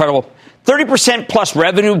from incredible. 30% plus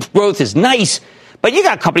revenue growth is nice, but you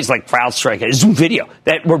got companies like CrowdStrike and Zoom Video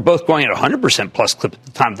that were both growing at 100% plus clip at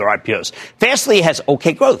the time of their IPOs. Fastly has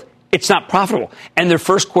okay growth. It's not profitable. And their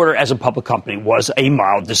first quarter as a public company was a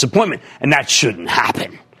mild disappointment, and that shouldn't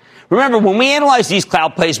happen. Remember, when we analyze these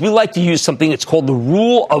cloud plays, we like to use something that's called the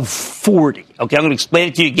Rule of 40. Okay, I'm going to explain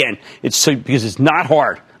it to you again. Because it's not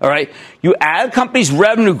hard, all right? You add a company's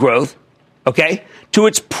revenue growth, okay, to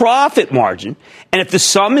its profit margin, and if the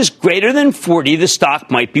sum is greater than 40, the stock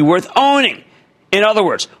might be worth owning. In other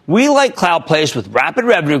words, we like cloud plays with rapid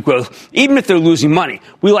revenue growth, even if they're losing money.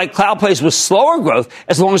 We like cloud plays with slower growth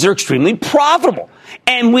as long as they're extremely profitable.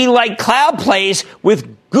 And we like cloud plays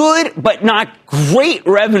with good but not great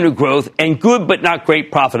revenue growth and good but not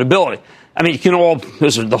great profitability. I mean,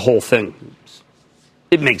 those are the whole thing.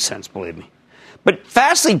 It makes sense, believe me. But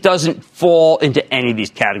Fastly doesn't fall into any of these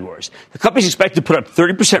categories. The company's expected to put up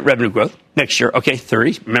 30% revenue growth next year. Okay,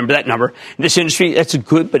 30. Remember that number. In this industry, that's a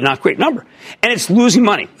good but not great number. And it's losing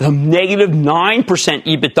money. A negative 9%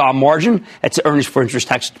 EBITDA margin. That's earnings for interest,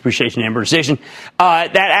 tax, depreciation, and amortization.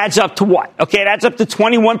 That adds up to what? Okay, it adds up to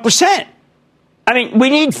 21%. I mean, we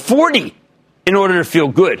need 40 in order to feel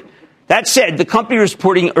good. That said, the company is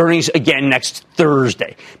reporting earnings again next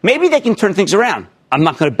Thursday. Maybe they can turn things around. I'm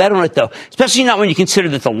not going to bet on it, though, especially not when you consider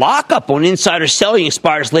that the lockup on insider selling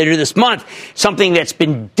expires later this month, something that's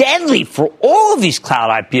been deadly for all of these cloud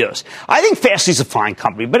IPOs. I think Fastly's a fine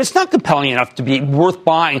company, but it's not compelling enough to be worth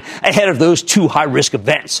buying ahead of those two high-risk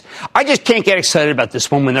events. I just can't get excited about this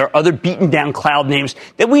one when there are other beaten-down cloud names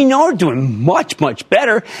that we know are doing much, much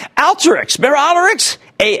better. Alteryx. Remember Alteryx?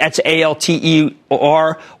 That's Alteryx.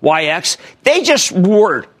 They just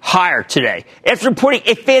roared higher today after reporting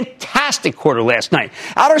a fantastic quarter last night.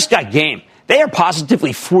 Alteryx got game. They are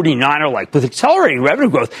positively 49er-like with accelerating revenue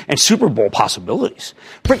growth and Super Bowl possibilities.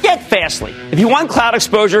 Forget Fastly. If you want cloud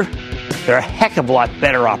exposure, there are a heck of a lot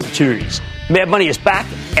better opportunities. Mad Money is back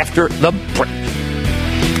after the break.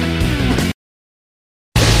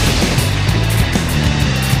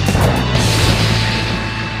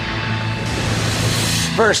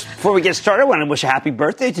 First, before we get started, I want to wish a happy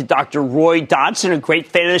birthday to Dr. Roy Dodson, a great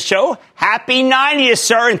fan of the show. Happy 90th,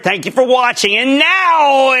 sir, and thank you for watching. And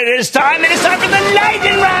now it is time for the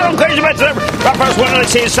lightning round. Crazy about the first one.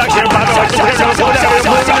 Let's see suction.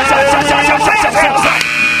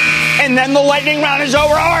 And then the lightning round is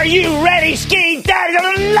over. Are you ready, Ski Daddy?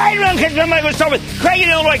 The lightning round. I'm going to start with Craig in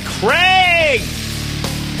Illinois. Craig.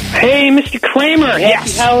 Hey, Mr. Kramer.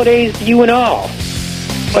 Happy holidays to you and all.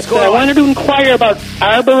 But I wanted to inquire about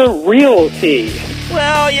Arbor Realty.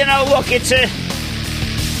 Well, look, it's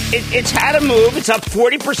had a move. It's up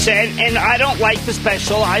 40%, and I don't like the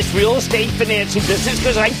specialized real estate financing business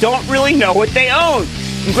because I don't really know what they own.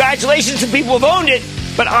 Congratulations to people who've owned it,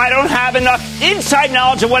 but I don't have enough inside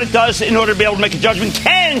knowledge of what it does in order to be able to make a judgment.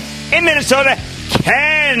 Ken in Minnesota.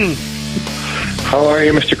 Ken! How are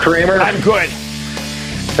you, Mr. Kramer? I'm good.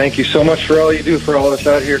 Thank you so much for all you do for all of us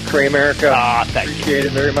out here at Cramerica. Thank you. Appreciate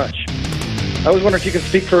it very much. I was wondering if you could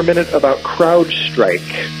speak for a minute about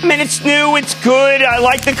CrowdStrike. I mean, it's new, it's good. I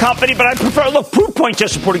like the company, but I prefer. Look, Proofpoint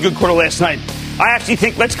just reported a good quarter last night. I actually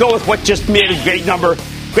think let's go with what just made a great number,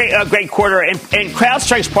 great quarter. And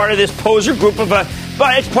CrowdStrike's part of this poser group but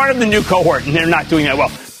it's part of the new cohort, and they're not doing that well.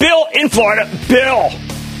 Bill in Florida. Bill.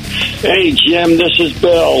 Hey, Jim, this is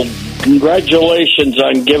Bill. Congratulations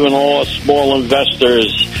on giving all small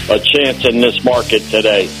investors a chance in this market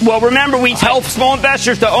today. Well, remember, we tell small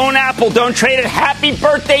investors to own Apple, don't trade it. Happy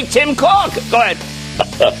birthday, Tim Cook. Go ahead.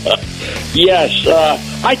 Yes,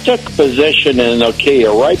 I took a position in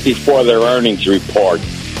Nokia right before their earnings report,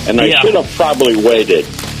 and I should have probably waited.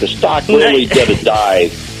 The stock really did a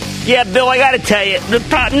dive. Yeah, Bill, I got to tell you,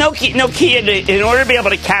 Nokia, in order to be able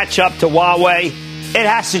to catch up to Huawei, it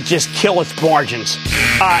has to just kill its margins.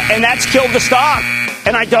 And that's killed the stock.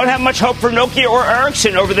 And I don't have much hope for Nokia or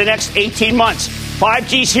Ericsson over the next 18 months.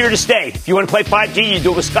 5G's here to stay. If you want to play 5G, you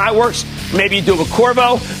do it with Skyworks. Maybe you do it with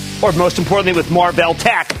Qorvo. Or most importantly, with Marvell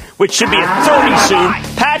Tech, which should be at 30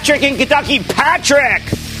 soon. Patrick in Kentucky. Patrick!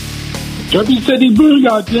 Derby City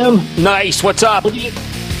Booyah, Jim. Nice. What's up? What do you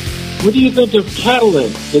think of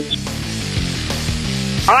Catalent?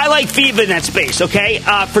 I like Viva in that space, okay?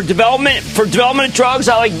 For development of drugs,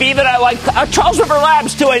 I like Viva. I like Charles River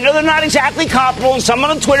Labs, too. I know they're not exactly comparable, and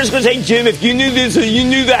someone on Twitter is going to say, Jim, if you knew this or you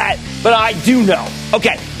knew that. But I do know.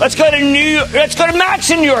 Okay, let's go to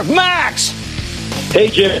Max in New York. Max! Hey,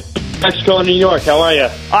 Jim. Max calling New York. How are you?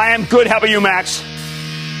 I am good. How about you, Max?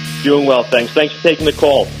 Doing well, thanks. Thanks for taking the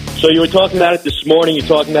call. So you were talking about it this morning. You're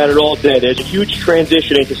talking about it all day. There's a huge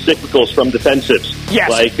transition into cyclicals from defensives. Yes.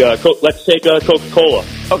 Like, let's take Coca-Cola.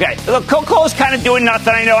 Okay. Look, Coca-Cola's kind of doing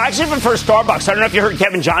nothing. I know. I actually prefer Starbucks. I don't know if you heard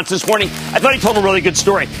Kevin Johnson this morning. I thought he told a really good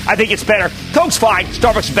story. I think it's better. Coke's fine.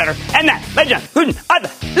 Starbucks is better. And that, ladies and gentlemen,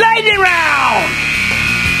 Lightning Round!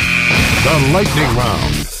 The Lightning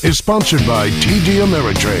Round is sponsored by TD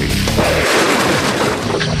Ameritrade.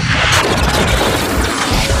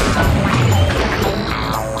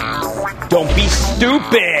 Don't be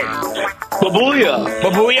stupid. Babuya.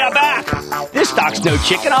 Babuya back. This stock's no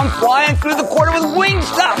chicken. I'm flying through the quarter with wing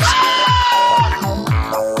stocks.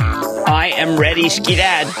 I am ready,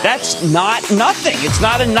 Skidad. That's not nothing. It's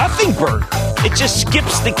not a nothing bird. It just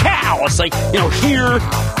skips the cow. It's like, here,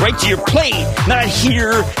 right to your plate. Not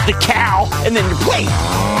here, the cow, and then your plate.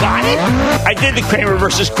 Got it? I did the Kramer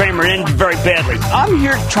versus Kramer and ended very badly. I'm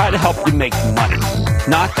here to try to help you make money,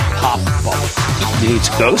 not to pop bubbles. You need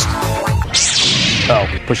a ghost? Oh,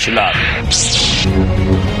 push it up.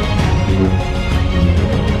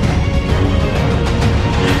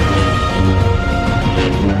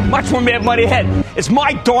 Much more Mad Money ahead. It's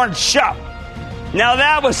my darn show. Now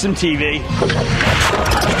that was some TV.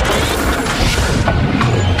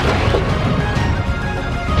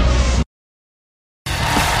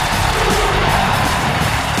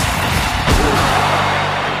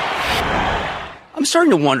 I'm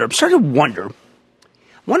starting to wonder.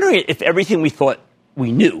 Wondering if everything we thought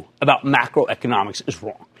we knew about macroeconomics is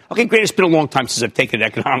wrong. Okay, great, it's been a long time since I've taken an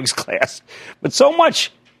economics class, but so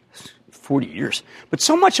much, 40 years, but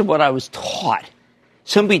so much of what I was taught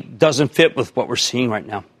simply doesn't fit with what we're seeing right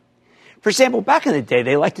now. For example, back in the day,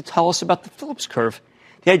 they liked to tell us about the Phillips curve,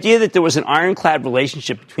 the idea that there was an ironclad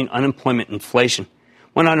relationship between unemployment and inflation.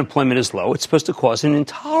 When unemployment is low, it's supposed to cause an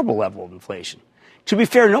intolerable level of inflation. To be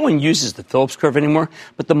fair, no one uses the Phillips curve anymore,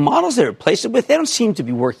 but the models they replace it with, they don't seem to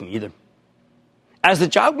be working either. As the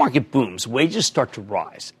job market booms, wages start to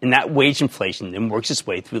rise, and that wage inflation then works its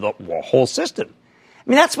way through the whole system. I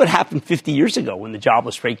mean, that's what happened 50 years ago when the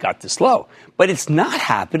jobless rate got this low. But it's not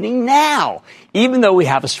happening now, even though we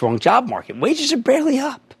have a strong job market. Wages are barely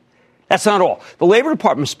up. That's not all. The Labor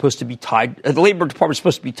Department is supposed to be tied.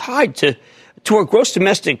 To our gross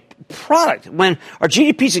domestic product. When our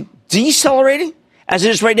GDP is decelerating, as it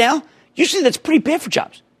is right now, usually that's pretty bad for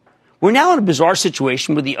jobs. We're now in a bizarre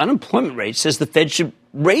situation where the unemployment rate says the Fed should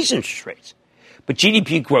raise interest rates. But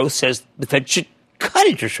GDP growth says the Fed should cut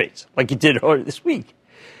interest rates, like it did earlier this week.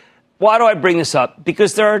 Why do I bring this up?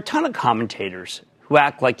 Because there are a ton of commentators who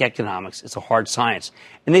act like economics is a hard science,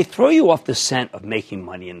 and they throw you off the scent of making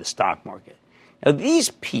money in the stock market. Now, these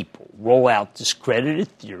people roll out discredited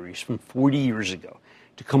theories from 40 years ago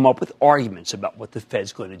to come up with arguments about what the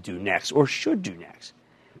Fed's going to do next or should do next.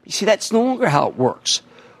 You see, that's no longer how it works.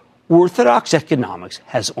 Orthodox economics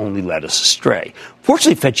has only led us astray.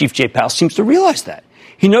 Fortunately, Fed Chief Jay Powell seems to realize that.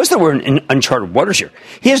 He knows that we're in uncharted waters here.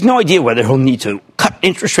 He has no idea whether he'll need to cut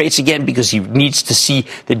interest rates again because he needs to see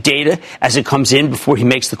the data as it comes in before he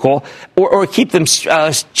makes the call, or keep them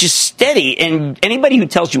just steady. And anybody who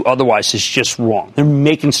tells you otherwise is just wrong. They're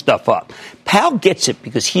making stuff up. Powell gets it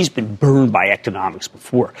because he's been burned by economics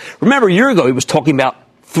before. Remember, a year ago, he was talking about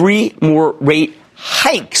 3 more rate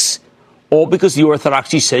hikes. All because the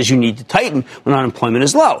orthodoxy says you need to tighten when unemployment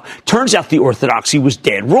is low. Turns out the orthodoxy was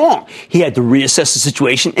dead wrong. He had to reassess the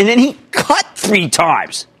situation, and then he cut 3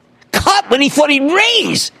 times. Cut when he thought he'd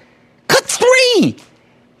raise. Cut 3.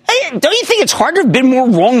 Hey, don't you think it's hard to have been more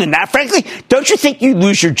wrong than that, frankly? Don't you think you'd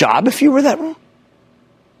lose your job if you were that wrong?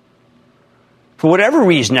 For whatever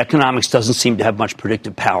reason, economics doesn't seem to have much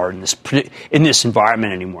predictive power in this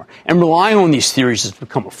environment anymore. And relying on these theories has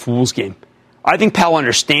become a fool's game. I think Powell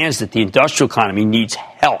understands that the industrial economy needs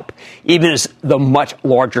help, even as the much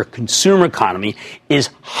larger consumer economy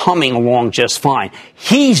is humming along just fine.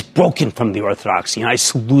 He's broken from the orthodoxy, and I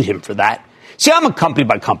salute him for that. See, I'm a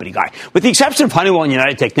company-by-company guy. With the exception of Honeywell and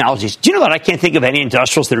United Technologies, do you know that I can't think of any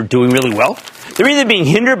industrials that are doing really well? They're either being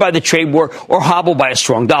hindered by the trade war or hobbled by a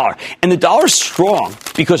strong dollar. And the dollar's strong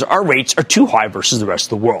because our rates are too high versus the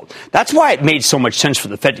rest of the world. That's why it made so much sense for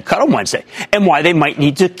the Fed to cut on Wednesday, and why they might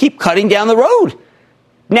need to keep cutting down the road.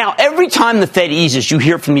 Now, every time the Fed eases, you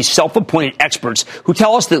hear from these self-appointed experts who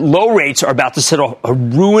tell us that low rates are about to settle a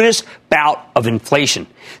ruinous bout of inflation.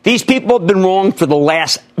 These people have been wrong for the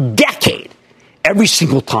last decade. Every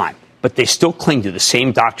single time, but they still cling to the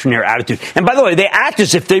same doctrinaire attitude. And by the way, they act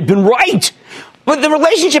as if they've been right. But the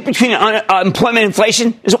relationship between employment and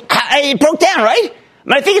inflation it broke down, right?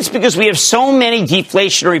 I think it's because we have so many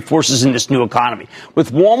deflationary forces in this new economy.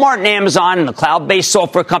 With Walmart and Amazon and the cloud-based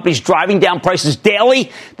software companies driving down prices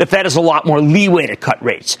daily, the Fed has a lot more leeway to cut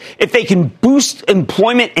rates. If they can boost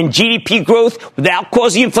employment and GDP growth without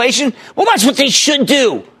causing inflation, well, that's what they should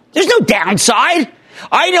do. There's no downside.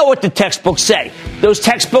 I know what the textbooks say. Those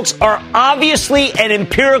textbooks are obviously and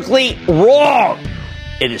empirically wrong.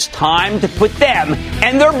 It is time to put them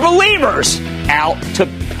and their believers out to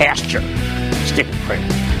pasture. Stick with Cramer.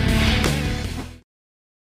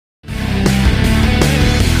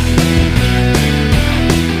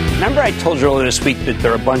 Remember I told you earlier this week that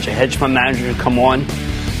there are a bunch of hedge fund managers who come on.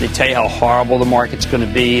 They tell you how horrible the market's going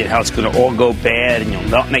to be and how it's going to all go bad and you'll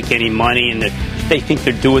not make any money and that they think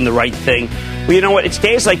they're doing the right thing. Well, you know what? It's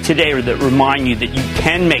days like today that remind you that you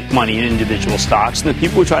can make money in individual stocks. And the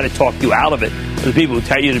people who try to talk you out of it are the people who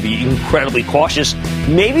tell you to be incredibly cautious.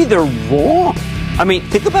 Maybe they're wrong. I mean,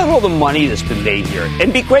 think about all the money that's been made here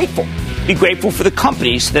and be grateful. Be grateful for the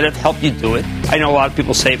companies that have helped you do it. I know a lot of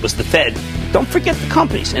people say it was the Fed. Don't forget the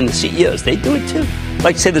companies and the CEOs. They do it too.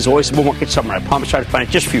 Like I say, there's always a bull market somewhere. I promise I'll try to find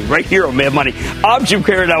it just for you right here on Mad Money. I'm Jim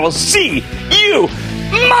Cramer, and I will see you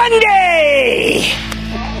Monday!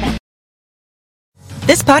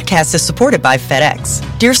 This podcast is supported by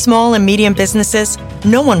FedEx. Dear small and medium businesses,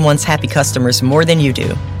 no one wants happy customers more than you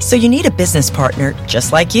do. So you need a business partner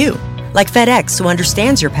just like you. Like FedEx, who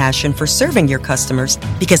understands your passion for serving your customers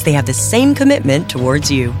because they have the same commitment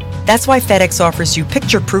towards you. That's why FedEx offers you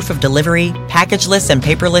picture proof of delivery, packageless and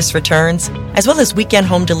paperless returns, as well as weekend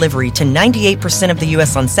home delivery to 98% of the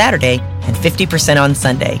U.S. on Saturday and 50% on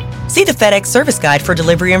Sunday. See the FedEx service guide for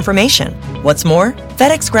delivery information. What's more,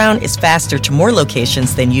 FedEx Ground is faster to more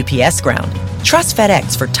locations than UPS Ground. Trust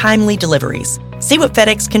FedEx for timely deliveries. See what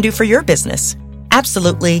FedEx can do for your business.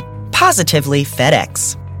 Absolutely, positively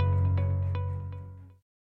FedEx.